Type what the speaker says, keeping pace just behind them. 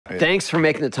Thanks for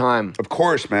making the time. Of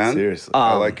course, man. Seriously.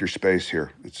 I like your space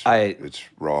here. It's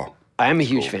raw. I am a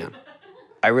huge fan.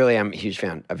 I really am a huge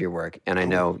fan of your work. And I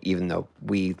know even though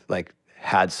we like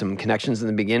had some connections in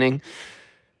the beginning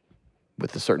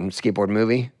with a certain skateboard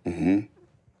movie,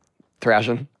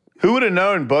 Thrashin. Who would have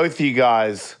known both you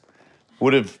guys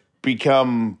would have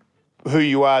become who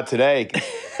you are today?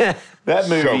 That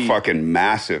movie. So fucking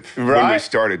massive. Right? When we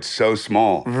started so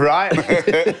small. Right.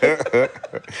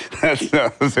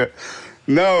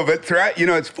 No, but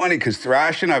it's funny because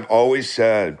Thrashin', I've always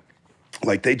said,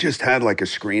 like they just had like a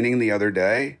screening the other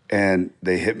day and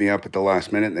they hit me up at the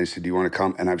last minute and they said, do you want to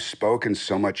come? And I've spoken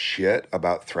so much shit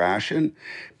about Thrashin'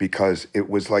 because it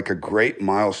was like a great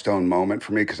milestone moment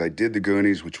for me because I did the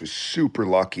Goonies, which was super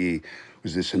lucky. It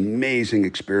was this amazing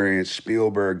experience.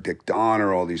 Spielberg, Dick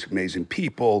Donner, all these amazing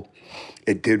people.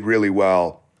 It did really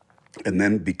well. And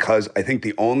then because I think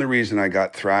the only reason I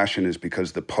got Thrashin' is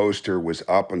because the poster was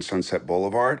up on Sunset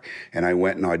Boulevard and I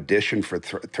went and auditioned for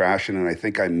Thrashin' and I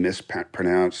think I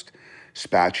mispronounced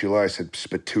spatula. I said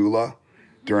spatula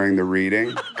during the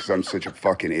reading because I'm such a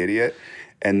fucking idiot.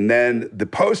 And then the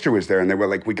poster was there and they were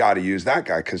like, we got to use that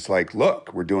guy because like,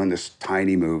 look, we're doing this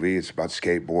tiny movie. It's about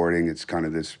skateboarding. It's kind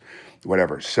of this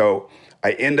whatever. So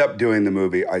I end up doing the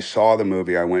movie. I saw the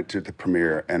movie. I went to the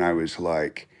premiere and I was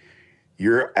like,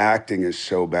 your acting is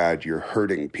so bad, you're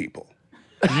hurting people.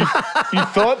 You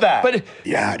thought that? But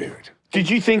Yeah, dude. did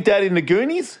you think that in the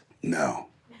Goonies? No.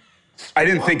 I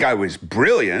didn't think I was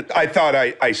brilliant. I thought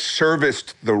I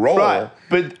serviced the role. Right.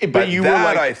 But you that, were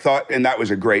like... I thought, and that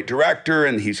was a great director,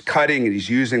 and he's cutting, and he's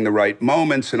using the right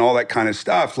moments and all that kind of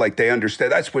stuff. Like, they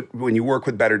understand. That's what, when you work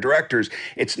with better directors,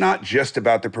 it's not just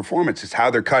about the performance. It's how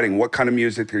they're cutting, what kind of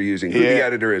music they're using, who the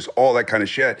editor is, all that kind of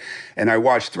shit. And I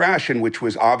watched Thrashin', which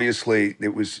was obviously,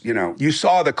 it was, you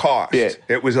saw the cost. Yeah.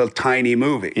 It was a tiny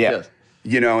movie. Yeah. Yes.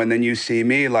 And then you see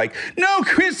me like, no,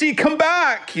 Chrissy, come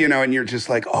back, and you're just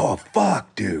like, oh,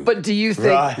 fuck, dude. But do you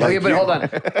think, okay, but hold on.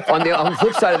 On the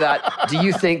flip side of that, do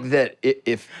you think that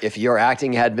if your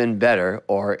acting had been better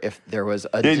or if there was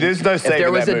a, there's no if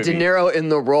there was a De Niro in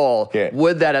the role,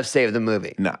 would that have saved the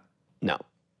movie? No. No.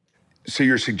 So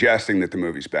you're suggesting that the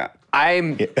movie's bad?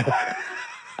 I'm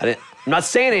not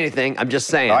saying anything. I'm just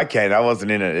saying. I can't. I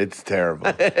wasn't in it. It's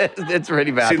terrible. It's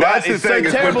really bad. See, that's the It's thing. so is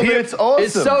when terrible that people- it's awesome.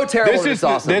 It's so terrible that it's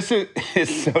awesome. This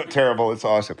is so terrible. It's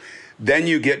awesome. Then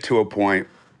you get to a point,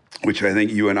 which I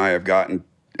think you and I have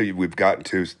we've gotten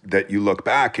to, that you look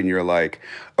back and you're like,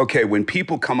 okay, when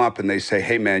people come up and they say,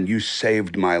 hey, man, you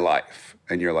saved my life.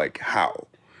 And you're like, how?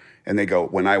 And they go,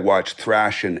 when I watched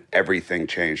Thrashin', everything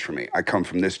changed for me. I come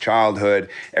from this childhood,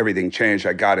 everything changed.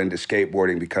 I got into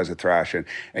skateboarding because of Thrashin'.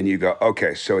 And you go,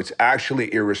 okay, so it's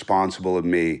actually irresponsible of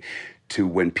me to,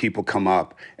 when people come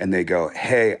up and they go,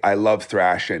 hey, I love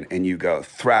Thrashin', and you go,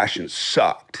 Thrashin'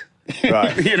 sucked.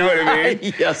 Right. You know what I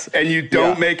mean? Yes. And you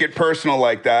don't make it personal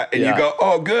like that. And you go,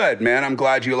 oh, good, man. I'm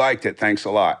glad you liked it. Thanks a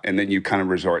lot. And then you kind of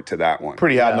resort to that one.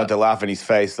 Pretty hard not to laugh in his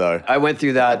face, though. I went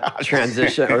through that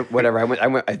transition or whatever.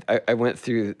 I went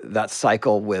through that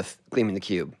cycle with Gleaming the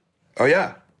Cube. Oh,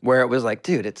 yeah. Where it was like,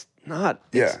 dude, it's not.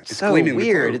 It's so Gleaming the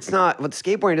weird. Cube. It's not. Well,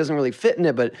 skateboarding doesn't really fit in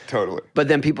it, but Totally. But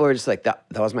then people are just like, that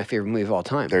was my favorite movie of all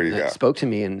time. There you And go. It spoke to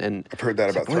me, and I've heard that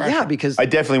about well, Thrashin'. yeah, because I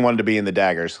definitely wanted to be in the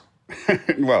Daggers.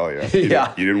 Well, yeah.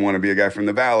 Yeah. You didn't want to be a guy from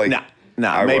the Valley. No,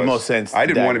 I it made was. more sense. I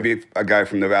didn't want to Dagger. be a guy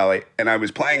from the Valley, and I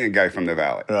was playing a guy from the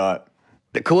Valley. Right.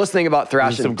 the coolest thing about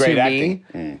Thrashin' some great to acting.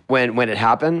 me when it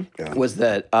happened was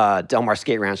that Del Mar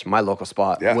Skate Ranch, my local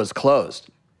spot, was closed.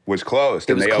 Was closed,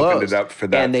 It and was they closed. opened it up for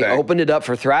that And they thing. opened it up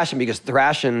for Thrashin' because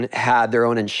Thrashin' had their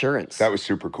own insurance. That was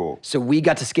super cool. So we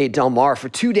got to skate Del Mar for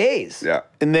 2 days. Yeah.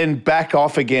 And then back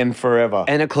off again forever.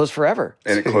 And it closed forever.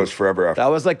 And it closed forever after.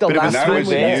 That was like the But it last was that time was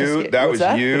we got to you. skate. That What's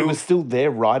was you. But it was still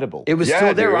there rideable. It was Yeah,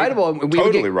 still there dude. rideable. And we Totally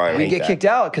would get, rideable. We'd get Hate kicked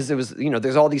out because it was,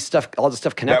 there's all the stuff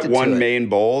connected That one to it. main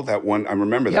bowl, I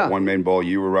remember that Yeah. one main bowl.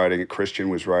 You were riding it. Christian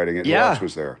was riding it. Yeah. Who else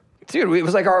was there? Dude, it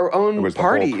was like our own was the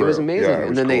whole party. It was crew. amazing. Yeah, it and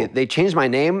was then cool. they changed my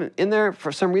name in there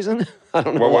for some reason. I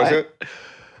don't know What why. was it?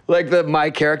 Like my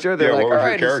character. They're Yeah, like, what was all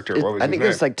your right, character? What was I his think it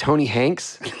was name? like Tony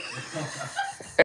Hanks.